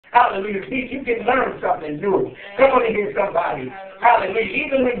Hallelujah. See, you can learn something new. Come on in here, somebody. Hallelujah.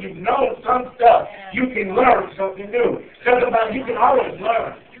 Even when you know some stuff, you can learn something new. Tell somebody you can always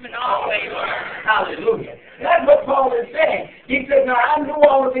learn. You can always learn. Hallelujah. That's what Paul is saying. He said, now I knew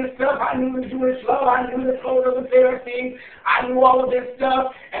all of this stuff. I knew the Jewish law. I knew the code of the Pharisees. I knew all of this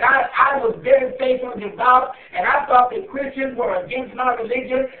stuff. And I was very faithful and devout. And I thought that Christians were against my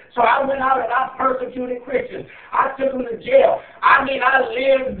religion. So I went out and I persecuted Christians. I took them to jail. I mean, I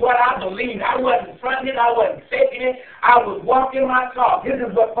lived what I believed. I wasn't fronting it. I wasn't faking it. I was walking my talk. This is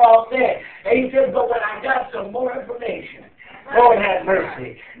what Paul said. And he said, but when I got some more information, Lord have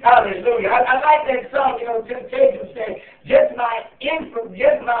mercy. Hallelujah. I like that song, Temptation said, just my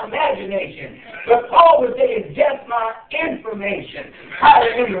imagination. But Paul would say it's just my information.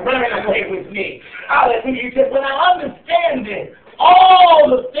 Hallelujah. Running away with me. Hallelujah. He said, when I understand this,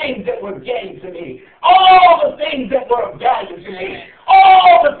 all the things that were gained to me, all the things that were of value to me,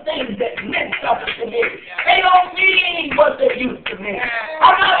 all the things that meant something to me, they don't mean what they used to mean.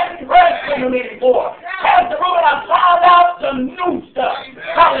 I'm not impressed with them anymore. Pastor Ruben, I found out some new stuff.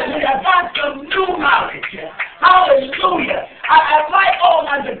 Hallelujah. I got some new knowledge. Hallelujah. I like all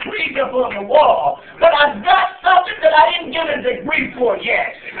my degrees up on the wall, but I've got something that I didn't get a degree for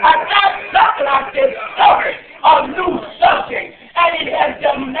yet. I've got something I discovered, a new subject, and it has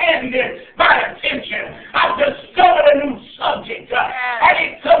demanded my attention. I've discovered a new subject, and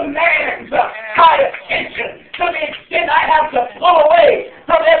it demands my attention to the extent I have to pull away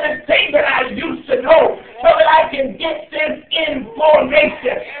from everything that I used to know so that I can get this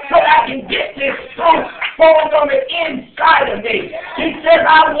information, so that I can get this truth formed on the inside of me. He says,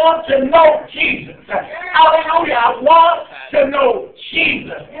 I want to know Jesus. Hallelujah. I want to know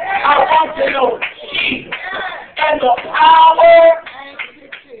Jesus. I want to know Jesus and the power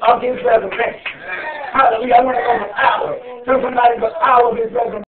of his resurrection. Hallelujah. I want to know the power. Tell somebody the power of his resurrection.